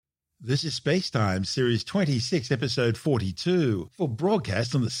This is SpaceTime, Series 26, Episode 42, for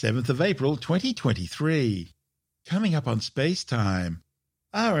broadcast on the 7th of April 2023. Coming up on SpaceTime,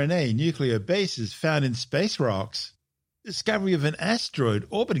 RNA nucleobases found in space rocks, discovery of an asteroid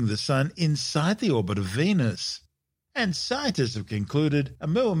orbiting the Sun inside the orbit of Venus, and scientists have concluded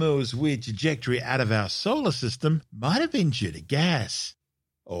Oumuamu's weird trajectory out of our solar system might have been due to gas.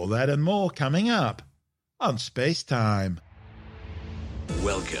 All that and more coming up on SpaceTime.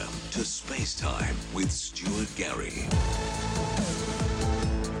 Welcome to SpaceTime with Stuart Gary.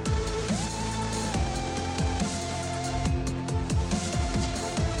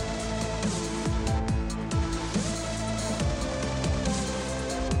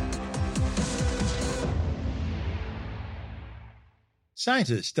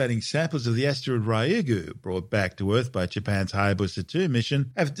 Scientists studying samples of the asteroid Ryugu, brought back to Earth by Japan's Hayabusa 2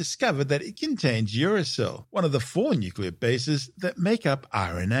 mission, have discovered that it contains uracil, one of the 4 nucleobases that make up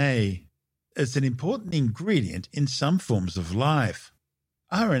RNA. It's an important ingredient in some forms of life.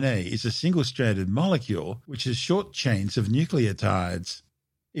 RNA is a single-stranded molecule which has short chains of nucleotides.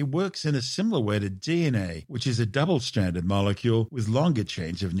 It works in a similar way to DNA, which is a double-stranded molecule with longer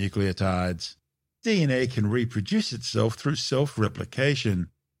chains of nucleotides. DNA can reproduce itself through self-replication.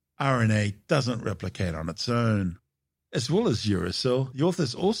 RNA doesn't replicate on its own. As well as uracil, the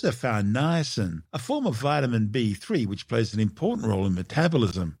authors also found niacin, a form of vitamin B3 which plays an important role in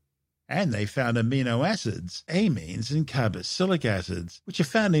metabolism. And they found amino acids, amines and carboxylic acids, which are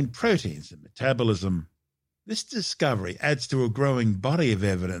found in proteins and metabolism. This discovery adds to a growing body of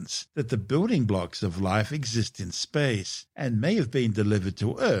evidence that the building blocks of life exist in space and may have been delivered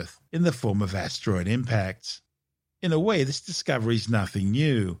to Earth in the form of asteroid impacts. In a way, this discovery is nothing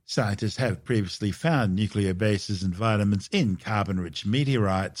new. Scientists have previously found nucleobases and vitamins in carbon-rich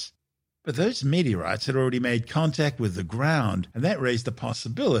meteorites. But those meteorites had already made contact with the ground, and that raised the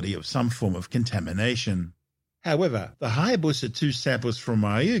possibility of some form of contamination. However, the Hayabusa 2 samples from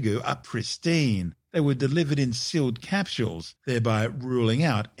Ryugu are pristine. They were delivered in sealed capsules, thereby ruling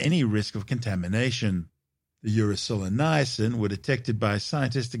out any risk of contamination. The uracil and niacin were detected by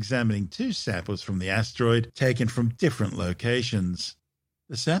scientists examining 2 samples from the asteroid taken from different locations.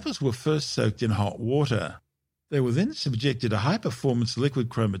 The samples were first soaked in hot water. They were then subjected to high-performance liquid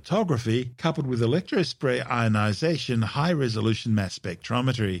chromatography coupled with electrospray ionization high-resolution mass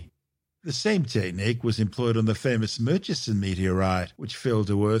spectrometry. The same technique was employed on the famous Murchison meteorite, which fell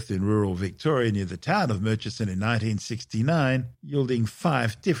to Earth in rural Victoria near the town of Murchison in 1969, yielding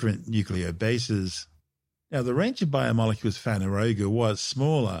 5 different nucleobases. Now, the range of biomolecules found in Ryugu was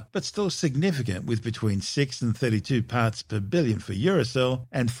smaller, but still significant, with between 6 and 32 parts per billion for uracil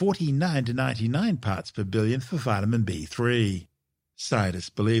and 49 to 99 parts per billion for vitamin B3. Scientists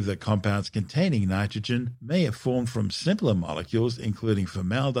believe that compounds containing nitrogen may have formed from simpler molecules including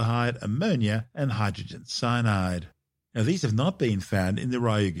formaldehyde, ammonia, and hydrogen cyanide. Now, these have not been found in the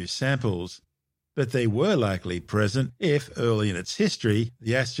Ryugu samples, but they were likely present if, early in its history,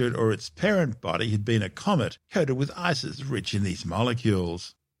 the asteroid or its parent body had been a comet coated with ices rich in these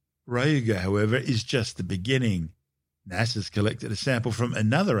molecules. Ryugu, however, is just the beginning. NASA's collected a sample from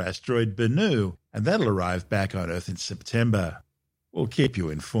another asteroid, Bennu, and that'll arrive back on Earth in September. We'll keep you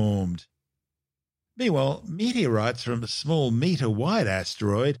informed. Meanwhile, meteorites from a small metre-wide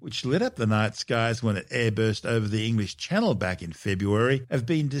asteroid, which lit up the night skies when it airburst over the English Channel back in February, have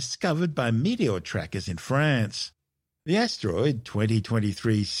been discovered by meteor trackers in France. The asteroid,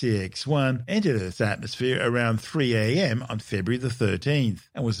 2023 CX-1, entered Earth's atmosphere around 3 a.m. on February the 13th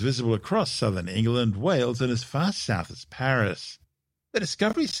and was visible across southern England, Wales, and as far south as Paris. The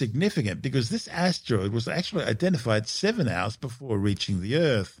discovery is significant because this asteroid was actually identified 7 hours before reaching the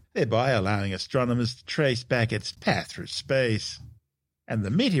Earth, thereby allowing astronomers to trace back its path through space. And the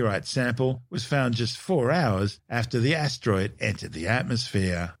meteorite sample was found just 4 hours after the asteroid entered the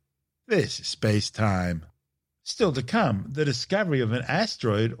atmosphere. This is SpaceTime. Still to come, the discovery of an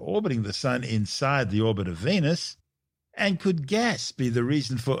asteroid orbiting the Sun inside the orbit of Venus. And could gas be the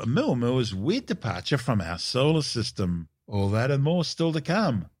reason for Oumuamu's weird departure from our solar system? All that and more still to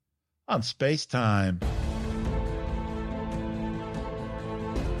come on SpaceTime.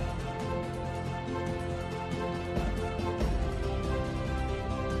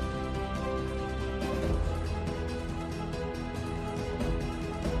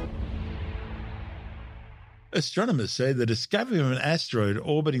 Astronomers say the discovery of an asteroid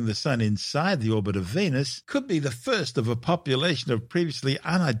orbiting the Sun inside the orbit of Venus could be the first of a population of previously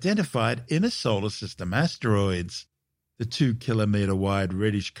unidentified inner solar system asteroids. The 2-kilometre-wide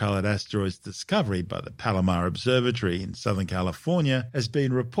reddish-coloured asteroid's discovery by the Palomar Observatory in Southern California has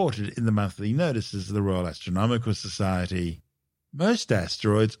been reported in the monthly notices of the Royal Astronomical Society. Most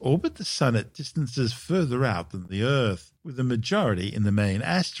asteroids orbit the Sun at distances further out than the Earth, with the majority in the main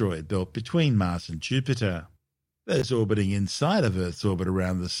asteroid belt between Mars and Jupiter. Those orbiting inside of Earth's orbit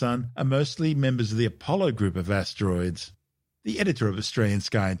around the Sun are mostly members of the Apollo group of asteroids. The editor of Australian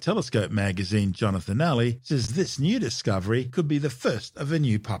Sky and Telescope magazine, Jonathan Alley, says this new discovery could be the first of a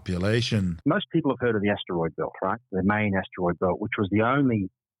new population. Most people have heard of the asteroid belt, right? The main asteroid belt, which was the only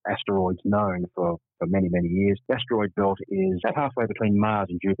asteroids known for many, many years. The asteroid belt is about halfway between Mars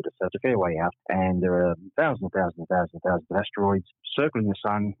and Jupiter, so it's a fair way out. And there are thousands of asteroids circling the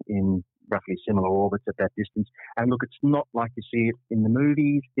Sun in roughly similar orbits at that distance. And look, it's not like you see it in the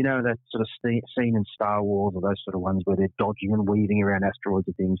movies, you know, that sort of scene in Star Wars or those sort of ones where they're dodging and weaving around asteroids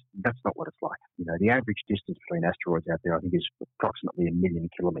and things. That's not what it's like. You know, the average distance between asteroids out there, I think, is approximately 1 million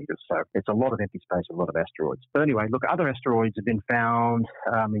kilometres. So it's a lot of empty space, a lot of asteroids. But anyway, look, other asteroids have been found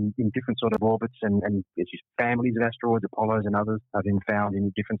in different sort of orbits, and it's just families of asteroids, Apollos and others, have been found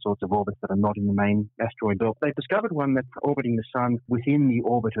in different sorts of orbits that are not in the main asteroid belt. They've discovered one that's orbiting the Sun within the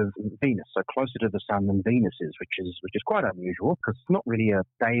orbit of Venus, so closer to the Sun than Venus is, which is quite unusual because it's not really a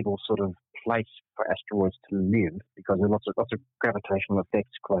stable sort of place for asteroids to live because there are lots of gravitational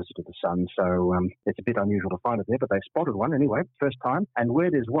effects closer to the Sun. So it's a bit unusual to find it there, but they spotted one anyway, first time. And where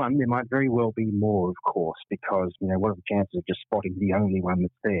there's one, there might very well be more, of course, because, you know, what are the chances of just spotting the only one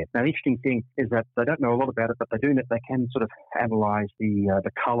that's there? Now, the interesting thing is that they don't know a lot about it, but they can sort of analyze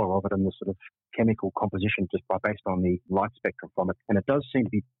the color of it and the sort of chemical composition just based on the light spectrum from it. And it does seem to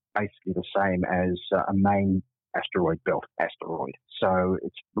be basically the same as a main asteroid belt asteroid. So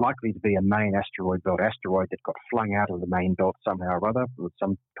it's likely to be a main asteroid belt asteroid that got flung out of the main belt somehow or other at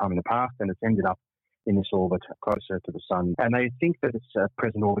some time in the past, and it's ended up in this orbit closer to the Sun. And they think that its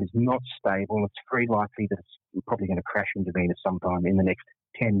present orbit is not stable. It's very likely that it's probably going to crash into Venus sometime in the next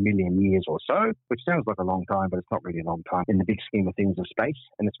 10 million years or so, which sounds like a long time, but it's not really a long time in the big scheme of things of space.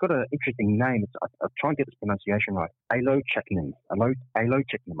 And it's got an interesting name. I'll try and get this pronunciation right. Alocheknim,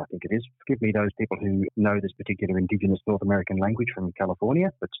 I think it is. Forgive me, those people who know this particular indigenous North American language from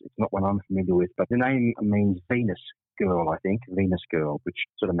California, but it's not one I'm familiar with. But the name means Venus girl, I think, Venus girl, which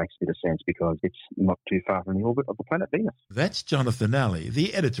sort of makes a bit of sense because it's not too far from the orbit of the planet Venus. That's Jonathan Alley,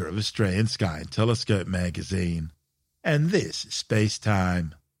 the editor of Australian Sky and Telescope magazine. And this is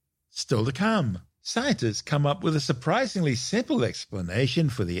SpaceTime. Still to come, scientists come up with a surprisingly simple explanation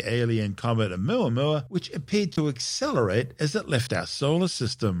for the alien comet Oumuamu, which appeared to accelerate as it left our solar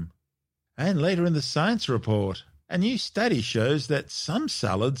system. And later in the science report, a new study shows that some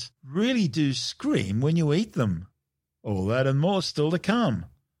salads really do scream when you eat them. All that and more still to come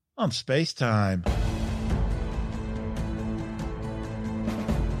on SpaceTime.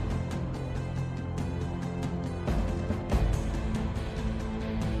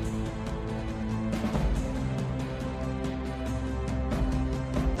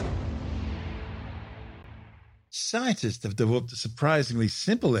 Scientists have developed a surprisingly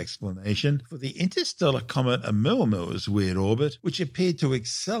simple explanation for the interstellar comet Oumuamu's weird orbit, which appeared to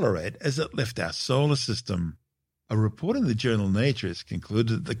accelerate as it left our solar system. A report in the journal Nature has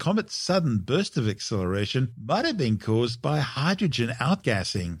concluded that the comet's sudden burst of acceleration might have been caused by hydrogen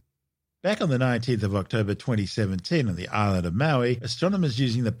outgassing. Back on the 19th of October 2017 on the island of Maui, astronomers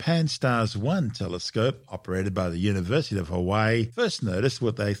using the Pan-STARRS-1 telescope, operated by the University of Hawaii, first noticed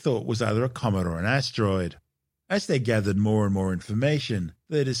what they thought was either a comet or an asteroid. As they gathered more and more information,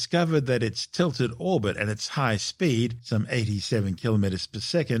 they discovered that its tilted orbit and its high speed, some 87 kilometers per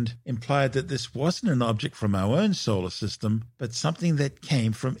second, implied that this wasn't an object from our own solar system, but something that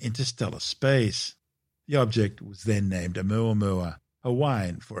came from interstellar space. The object was then named Oumuamua,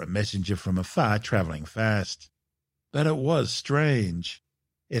 Hawaiian for a messenger from afar travelling fast. But it was strange.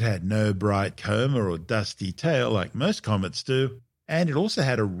 It had no bright coma or dusty tail like most comets do, and it also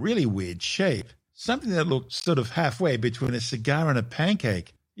had a really weird shape. Something that looked sort of halfway between a cigar and a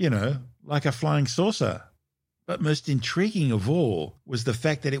pancake, you know, like a flying saucer. But most intriguing of all was the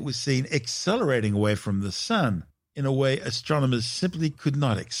fact that it was seen accelerating away from the Sun in a way astronomers simply could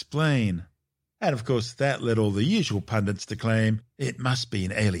not explain. And of course that led all the usual pundits to claim it must be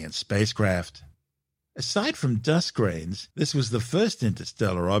an alien spacecraft. Aside from dust grains, this was the first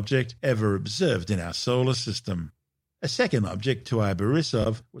interstellar object ever observed in our solar system. A second object, Tuai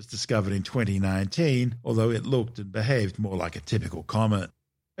Borisov, was discovered in 2019, although it looked and behaved more like a typical comet.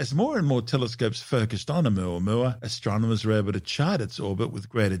 As more and more telescopes focused on Oumuamua, astronomers were able to chart its orbit with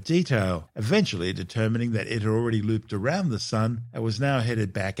greater detail, eventually determining that it had already looped around the Sun and was now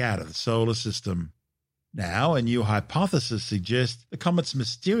headed back out of the solar system. Now, a new hypothesis suggests the comet's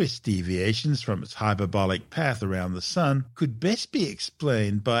mysterious deviations from its hyperbolic path around the Sun could best be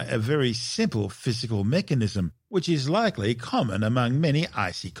explained by a very simple physical mechanism, which is likely common among many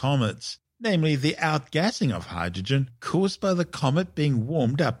icy comets, namely the outgassing of hydrogen caused by the comet being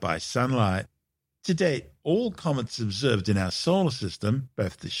warmed up by sunlight. To date, all comets observed in our solar system,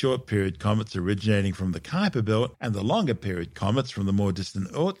 both the short-period comets originating from the Kuiper Belt and the longer-period comets from the more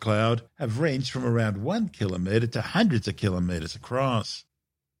distant Oort cloud, have ranged from around 1 kilometre to hundreds of kilometres across.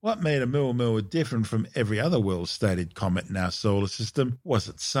 What made Oumuamu different from every other well-studied comet in our solar system was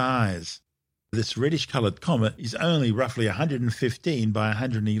its size. This reddish-coloured comet is only roughly 115 by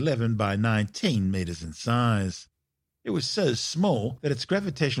 111 by 19 metres in size. It was so small that its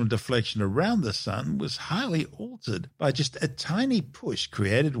gravitational deflection around the Sun was highly altered by just a tiny push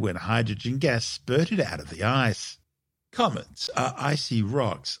created when hydrogen gas spurted out of the ice. Comets are icy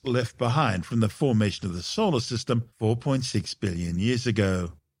rocks left behind from the formation of the solar system 4.6 billion years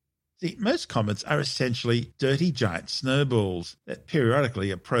ago. See, most comets are essentially dirty giant snowballs that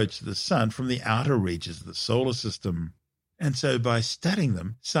periodically approach the Sun from the outer reaches of the solar system. And so by studying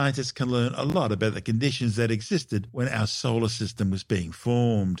them, scientists can learn a lot about the conditions that existed when our solar system was being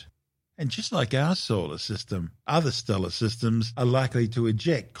formed. And just like our solar system, other stellar systems are likely to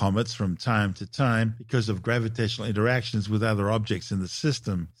eject comets from time to time because of gravitational interactions with other objects in the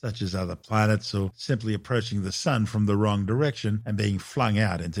system, such as other planets or simply approaching the Sun from the wrong direction and being flung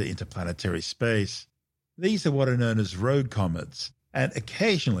out into interplanetary space. These are what are known as rogue comets, and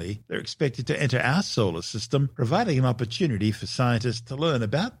occasionally they're expected to enter our solar system, providing an opportunity for scientists to learn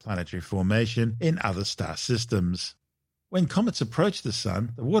about planetary formation in other star systems. When comets approach the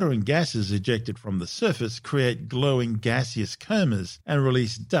Sun, the water and gases ejected from the surface create glowing gaseous comas and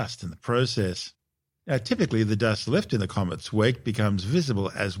release dust in the process. Now, typically the dust left in the comet's wake becomes visible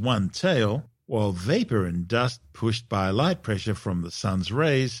as one tail, while vapor and dust pushed by light pressure from the Sun's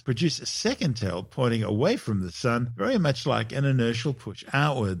rays produce a second tail pointing away from the Sun, very much like an inertial push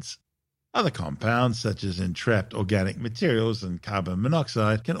outwards. Other compounds, such as entrapped organic materials and carbon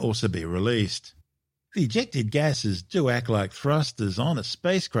monoxide, can also be released. The ejected gases do act like thrusters on a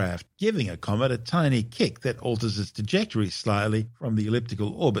spacecraft, giving a comet a tiny kick that alters its trajectory slightly from the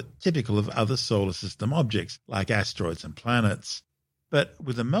elliptical orbit typical of other solar system objects like asteroids and planets. But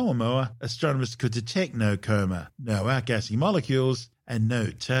with Oumuamu, astronomers could detect no coma, no outgassing molecules, and no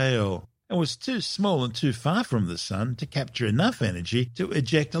tail, and was too small and too far from the Sun to capture enough energy to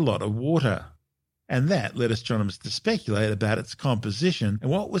eject a lot of water. And that led astronomers to speculate about its composition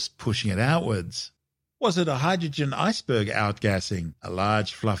and what was pushing it outwards. Was it a hydrogen iceberg outgassing, a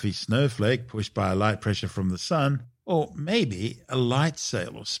large fluffy snowflake pushed by a light pressure from the Sun, or maybe a light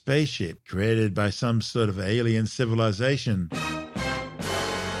sail or spaceship created by some sort of alien civilization?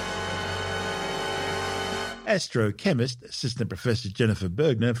 Astrochemist Assistant Professor Jennifer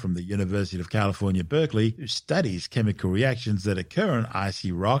Bergner from the University of California, Berkeley, who studies chemical reactions that occur on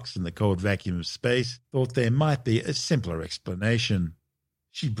icy rocks in the cold vacuum of space, thought there might be a simpler explanation.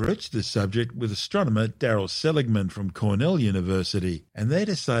 She broached the subject with astronomer Darryl Seligman from Cornell University, and they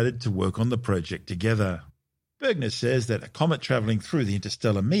decided to work on the project together. Bergner says that a comet traveling through the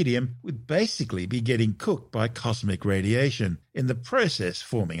interstellar medium would basically be getting cooked by cosmic radiation, in the process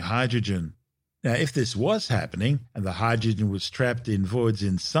forming hydrogen. Now, if this was happening, and the hydrogen was trapped in voids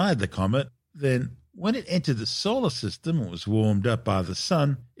inside the comet, then when it entered the solar system and was warmed up by the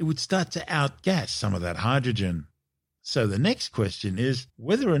Sun, it would start to outgas some of that hydrogen. So the next question is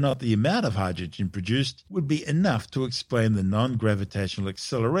whether or not the amount of hydrogen produced would be enough to explain the non-gravitational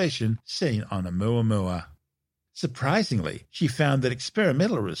acceleration seen on Oumuamu. Surprisingly, she found that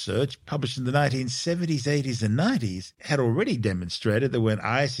experimental research published in the 1970s, 80s and 90s had already demonstrated that when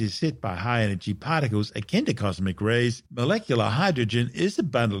ice is hit by high-energy particles akin to cosmic rays, molecular hydrogen is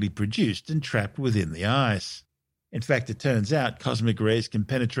abundantly produced and trapped within the ice. In fact, it turns out cosmic rays can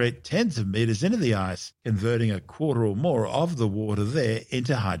penetrate tens of meters into the ice, converting a quarter or more of the water there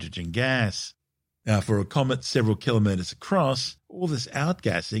into hydrogen gas. Now, for a comet several kilometers across, all this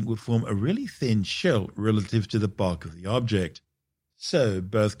outgassing would form a really thin shell relative to the bulk of the object. So,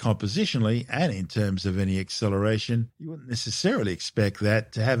 both compositionally and in terms of any acceleration, you wouldn't necessarily expect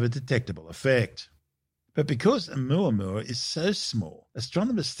that to have a detectable effect. But because Oumuamu is so small,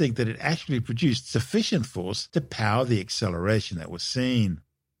 astronomers think that it actually produced sufficient force to power the acceleration that was seen.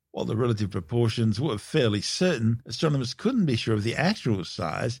 While the relative proportions were fairly certain, astronomers couldn't be sure of the actual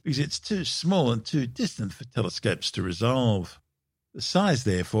size because it's too small and too distant for telescopes to resolve. The size,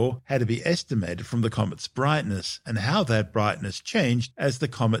 therefore, had to be estimated from the comet's brightness and how that brightness changed as the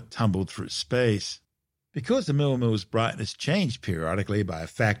comet tumbled through space. Because Oumuamu's brightness changed periodically by a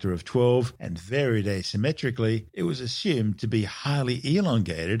factor of 12 and varied asymmetrically, it was assumed to be highly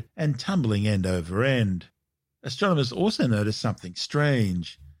elongated and tumbling end over end. Astronomers also noticed something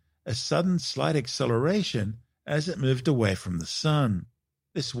strange. A sudden slight acceleration as it moved away from the Sun.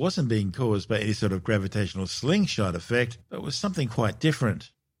 This wasn't being caused by any sort of gravitational slingshot effect, but was something quite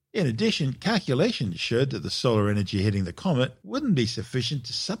different. In addition, calculations showed that the solar energy hitting the comet wouldn't be sufficient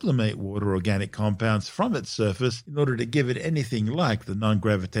to sublimate water organic compounds from its surface in order to give it anything like the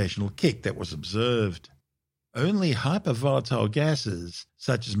non-gravitational kick that was observed. Only hypervolatile gases,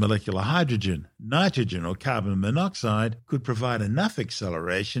 such as molecular hydrogen, nitrogen, or carbon monoxide, could provide enough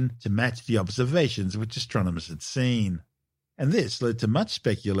acceleration to match the observations which astronomers had seen. And this led to much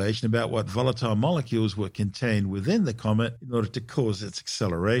speculation about what volatile molecules were contained within the comet in order to cause its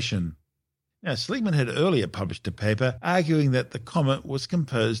acceleration. Now, Sleekman had earlier published a paper arguing that the comet was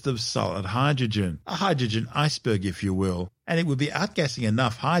composed of solid hydrogen, a hydrogen iceberg if you will, and it would be outgassing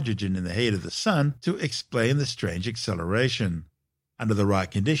enough hydrogen in the heat of the Sun to explain the strange acceleration. Under the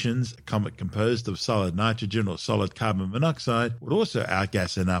right conditions, a comet composed of solid nitrogen or solid carbon monoxide would also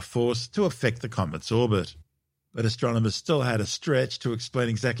outgas enough force to affect the comet's orbit. But astronomers still had a stretch to explain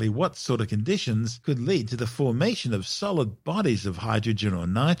exactly what sort of conditions could lead to the formation of solid bodies of hydrogen or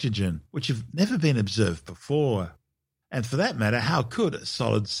nitrogen, which have never been observed before. And for that matter, how could a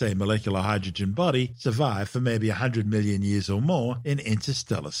solid, say, molecular hydrogen body survive for maybe 100 million years or more in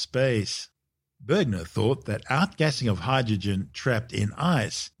interstellar space? Bergner thought that outgassing of hydrogen trapped in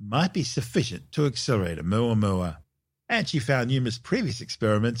ice might be sufficient to accelerate Oumuamu. And she found numerous previous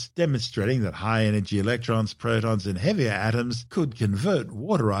experiments demonstrating that high-energy electrons, protons, and heavier atoms could convert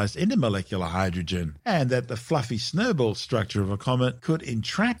water ice into molecular hydrogen, and that the fluffy snowball structure of a comet could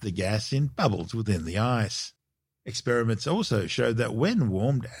entrap the gas in bubbles within the ice. Experiments also showed that when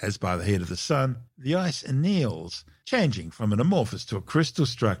warmed, as by the heat of the Sun, the ice anneals, changing from an amorphous to a crystal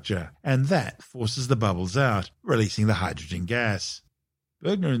structure, and that forces the bubbles out, releasing the hydrogen gas.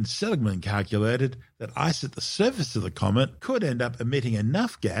 Bergner and Seligman calculated that ice at the surface of the comet could end up emitting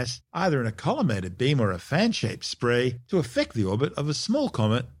enough gas, either in a collimated beam or a fan-shaped spray, to affect the orbit of a small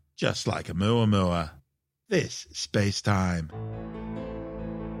comet just like Oumuamu. This is SpaceTime.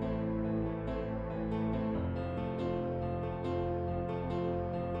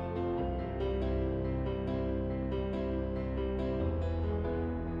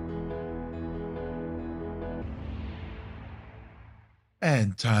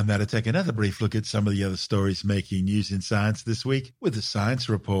 And time now to take another brief look at some of the other stories making news in science this week with the Science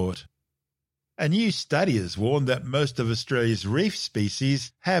Report. A new study has warned that most of Australia's reef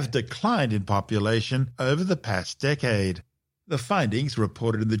species have declined in population over the past decade. The findings,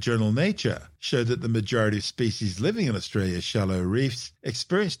 reported in the journal Nature, show that the majority of species living in Australia's shallow reefs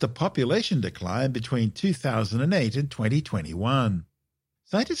experienced a population decline between 2008 and 2021.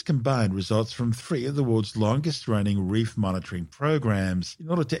 Scientists combined results from 3 of the world's longest-running reef monitoring programs in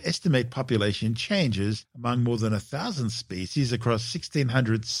order to estimate population changes among more than 1,000 species across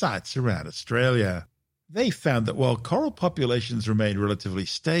 1,600 sites around Australia. They found that while coral populations remained relatively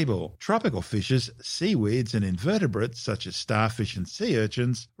stable, tropical fishes, seaweeds, and invertebrates such as starfish and sea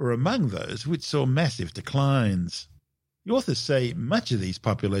urchins were among those which saw massive declines. The authors say much of these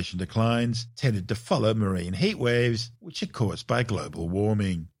population declines tended to follow marine heat waves, which are caused by global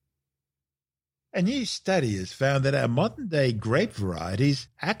warming. A new study has found that our modern-day grape varieties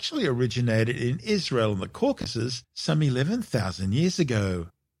actually originated in Israel and the Caucasus some 11,000 years ago.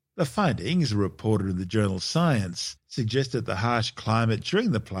 The findings, reported in the journal Science, suggest that the harsh climate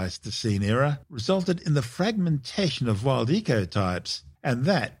during the Pleistocene era resulted in the fragmentation of wild ecotypes, and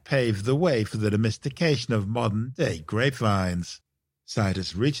that paved the way for the domestication of modern-day grapevines.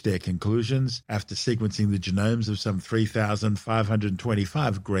 Scientists reached their conclusions after sequencing the genomes of some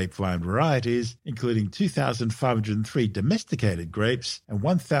 3,525 grapevine varieties, including 2,503 domesticated grapes and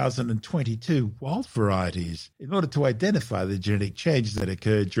 1,022 wild varieties, in order to identify the genetic changes that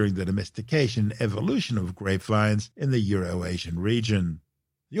occurred during the domestication and evolution of grapevines in the Euro-Asian region.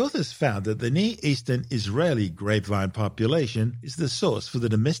 The authors found that the Near Eastern Israeli grapevine population is the source for the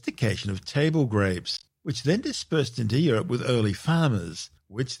domestication of table grapes, which then dispersed into Europe with early farmers,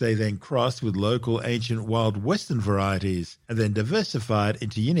 which they then crossed with local ancient wild Western varieties, and then diversified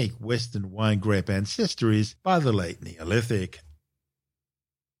into unique Western wine grape ancestries by the late Neolithic.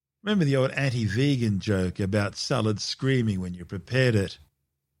 Remember the old anti-vegan joke about salad screaming when you prepared it?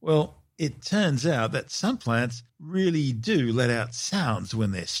 Well, it turns out that some plants really do let out sounds when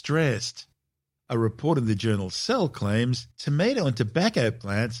they're stressed. A report in the journal Cell claims tomato and tobacco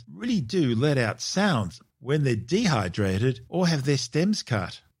plants really do let out sounds when they're dehydrated or have their stems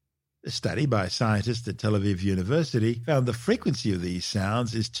cut. A study by scientists at Tel Aviv University found the frequency of these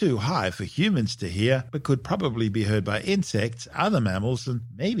sounds is too high for humans to hear, but could probably be heard by insects, other mammals, and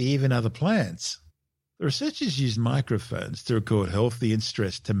maybe even other plants. The researchers used microphones to record healthy and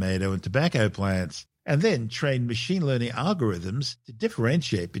stressed tomato and tobacco plants, and then trained machine learning algorithms to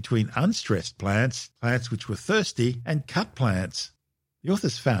differentiate between unstressed plants, plants which were thirsty, and cut plants. The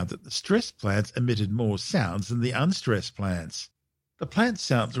authors found that the stressed plants emitted more sounds than the unstressed plants. The plant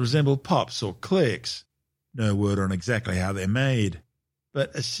sounds resemble pops or clicks. No word on exactly how they're made.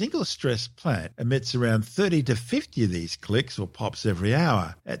 But a single stressed plant emits around 30 to 50 of these clicks or pops every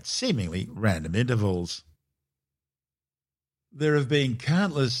hour at seemingly random intervals. There have been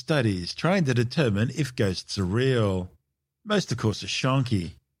countless studies trying to determine if ghosts are real. Most, of course, are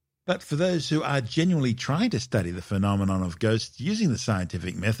shonky. But for those who are genuinely trying to study the phenomenon of ghosts using the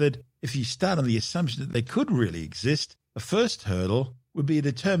scientific method, if you start on the assumption that they could really exist, the first hurdle would be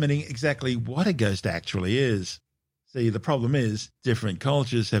determining exactly what a ghost actually is. See, the problem is, different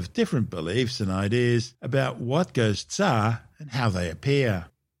cultures have different beliefs and ideas about what ghosts are and how they appear.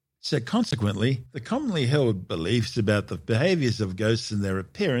 So consequently, the commonly held beliefs about the behaviours of ghosts and their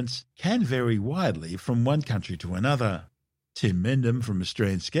appearance can vary widely from one country to another. Tim Mendham from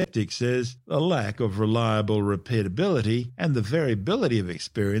Australian Skeptics says the lack of reliable repeatability and the variability of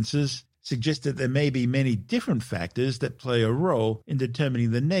experiences suggest that there may be many different factors that play a role in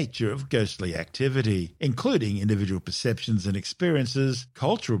determining the nature of ghostly activity, including individual perceptions and experiences,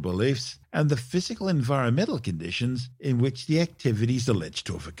 cultural beliefs, and the physical environmental conditions in which the activity is alleged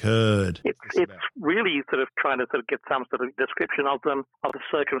to have occurred. It's really sort of trying to get some sort of description of them, of the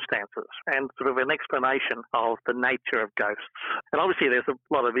circumstances, and sort of an explanation of the nature of ghosts. And obviously there's a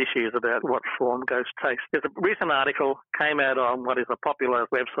lot of issues about what form ghosts take. There's a recent article came out on what is a popular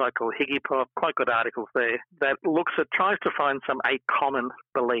website called Higgypop, quite good articles there, that tries to find some 8 common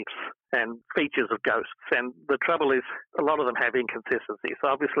beliefs and features of ghosts. And the trouble is a lot of them have inconsistencies. So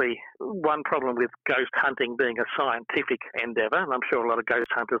obviously one problem with ghost hunting being a scientific endeavour, and I'm sure a lot of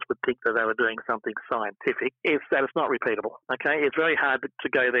ghost hunters would think that they were doing something scientific, is that it's not repeatable. Okay, it's very hard to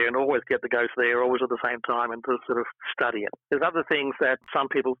go there and always get the ghost there, always at the same time, and to sort of study it. There's other things that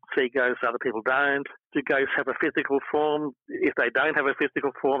some people see ghosts, other people don't. Do ghosts have a physical form? If they don't have a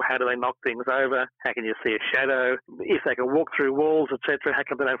physical form, how do they knock things over? How can you see a shadow? If they can walk through walls, etc., how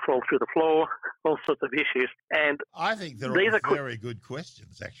come they don't fall through the floor? All sorts of issues. And I think they're all very good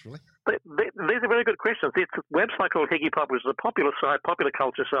questions, actually. These are very good questions. It's a website called Higgypop, which is a popular site, popular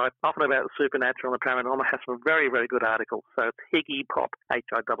culture site, often about the supernatural and the paranormal, has some very, very good articles. So it's Higgypop,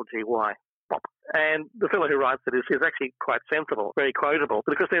 Higgy. And the fellow who writes it is actually quite sensible, very quotable,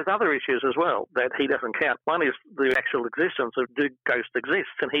 because there's other issues as well that he doesn't count. One is the actual existence of do ghosts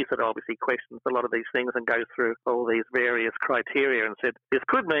exist? And he sort of obviously questions a lot of these things and goes through all these various criteria and said, this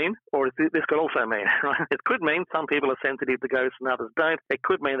could mean, or this could also mean, right? It could mean some people are sensitive to ghosts and others don't. It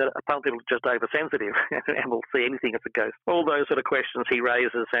could mean that some people are just oversensitive and will see anything as a ghost. All those sort of questions he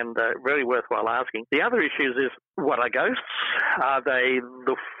raises and very worthwhile asking. The other issues is, what are ghosts? Are they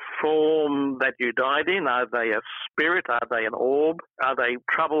the form that you died in? Are they a spirit? Are they an orb? Are they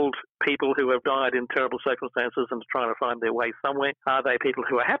troubled people who have died in terrible circumstances and trying to find their way somewhere? Are they people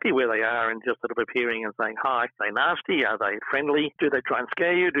who are happy where they are and just sort of appearing and saying hi? Are they nasty? Are they friendly? Do they try and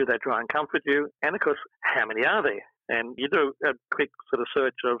scare you? Do they try and comfort you? And of course, how many are there? And you do a quick sort of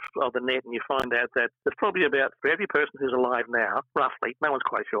search of the net and you find out that there's probably about, for every person who's alive now, roughly, no one's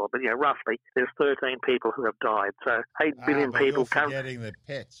quite sure, but roughly, there's 13 people who have died. So 8 billion people you're forgetting the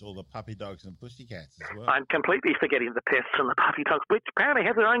pets, all the puppy dogs and pussycats as well. I'm completely forgetting the pets and the puppy dogs, which apparently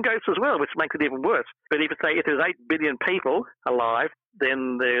have their own ghosts as well, which makes it even worse. But if there's 8 billion people alive,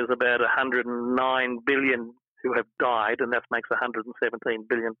 then there's about 109 billion who have died, and that makes 117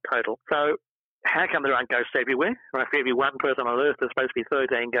 billion total. So how come there aren't ghosts everywhere? Right, for every one person on Earth, there's supposed to be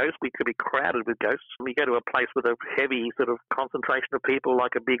 13 ghosts. We could be crowded with ghosts. We go to a place with a heavy sort of concentration of people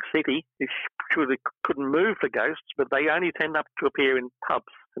like a big city. You surely couldn't move for ghosts, but they only tend up to appear in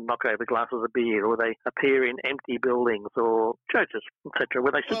pubs and knock over glasses of beer, or they appear in empty buildings or churches, etc.,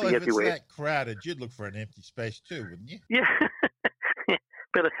 where they should be everywhere. Well, if it's that crowded, you'd look for an empty space too, wouldn't you? Yeah.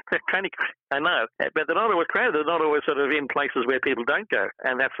 But I know, but they're not always crowded. They're not always sort of in places where people don't go,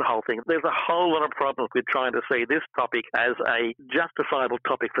 and that's the whole thing. There's a whole lot of problems with trying to see this topic as a justifiable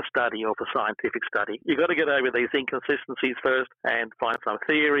topic for study or for scientific study. You've got to get over these inconsistencies first and find some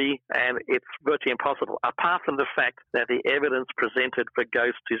theory, and it's virtually impossible, apart from the fact that the evidence presented for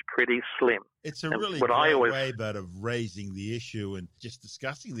ghosts is pretty slim. It's a really great way, but of raising the issue and just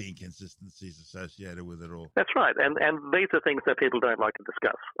discussing the inconsistencies associated with it all. That's right, and these are things that people don't like to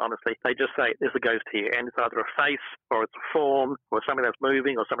discuss, honestly. They just say, there's a ghost here, and it's either a face, or it's a form, or something that's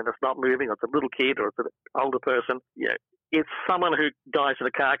moving, or something that's not moving, or it's a little kid, or it's an older person. Yeah, it's someone who dies in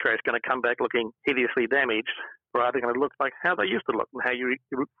a car crash going to come back looking hideously damaged, or are they going to look like how they used to look and how you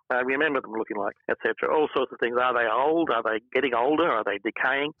remember them looking like, etc.? All sorts of things. Are they old? Are they getting older? Are they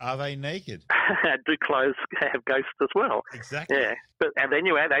decaying? Are they naked? Do clothes have ghosts as well? Exactly. Yeah. And then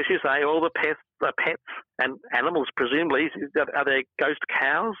you add, as you say, all the pets and animals, presumably. Are there ghost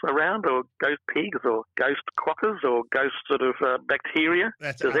cows around, or ghost pigs, or ghost quokkas, or ghost sort of bacteria?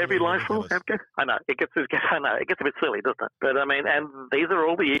 Does every life form have ghosts? I know it gets a bit silly, doesn't it? But I mean, and these are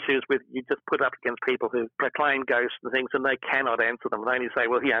all the issues with you just put up against people who proclaim ghosts and things, and they cannot answer them. They only say,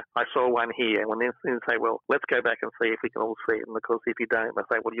 "Well, yeah, I saw one here," and then say, "Well, let's go back and see if we can all see it." And of course, if you don't, they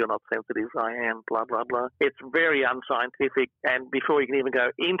say, "Well, you're not sensitive. I am." Blah blah blah. It's very unscientific, and before you can even go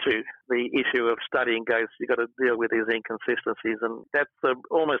into the issue of studying ghosts, you've got to deal with these inconsistencies, and that's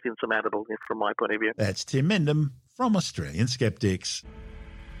almost insurmountable from my point of view. That's Tim Mendham from Australian Skeptics.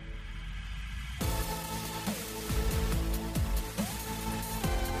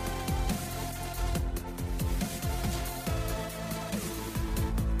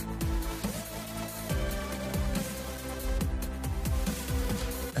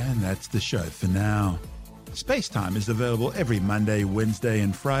 And that's the show for now. SpaceTime is available every Monday, Wednesday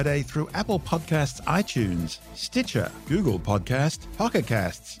and Friday through Apple Podcasts, iTunes, Stitcher, Google Podcast, Pocket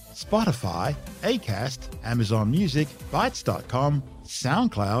Casts, Spotify, Acast, Amazon Music, Bytes.com,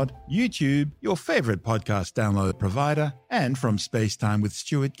 SoundCloud, YouTube, your favourite podcast download provider, and from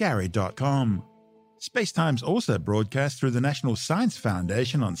spacetimewithstuartgary.com. SpaceTime's also broadcast through the National Science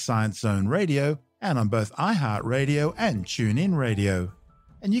Foundation on Science Zone Radio and on both iHeartRadio and TuneIn Radio.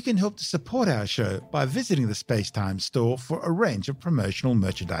 And you can help to support our show by visiting the SpaceTime store for a range of promotional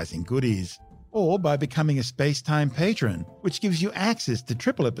merchandising goodies, or by becoming a SpaceTime patron, which gives you access to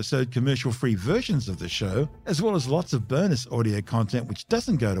triple-episode commercial-free versions of the show, as well as lots of bonus audio content which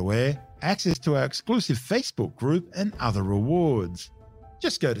doesn't go to air, access to our exclusive Facebook group, and other rewards.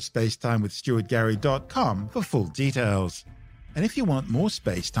 Just go to spacetimewithstuartgary.com for full details. And if you want more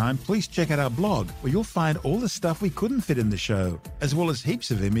SpaceTime, please check out our blog, where you'll find all the stuff we couldn't fit in the show, as well as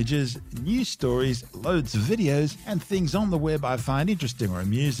heaps of images, news stories, loads of videos, and things on the web I find interesting or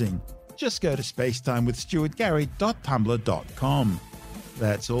amusing. Just go to spacetimewithstuartgary.tumblr.com.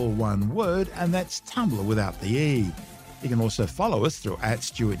 That's all one word, and that's Tumblr without the E. You can also follow us through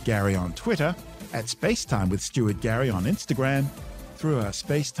 @StuartGary on Twitter, @SpaceTimeWithStuartGary on Instagram, through our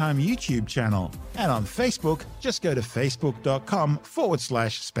SpaceTime YouTube channel, and on Facebook, just go to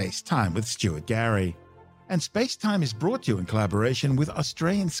facebook.com/SpaceTime with Stuart Gary. And SpaceTime is brought to you in collaboration with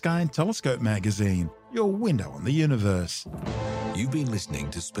Australian Sky and Telescope magazine, your window on the universe. You've been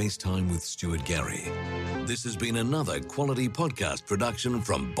listening to SpaceTime with Stuart Gary. This has been another quality podcast production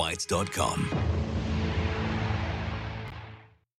from Bytes.com.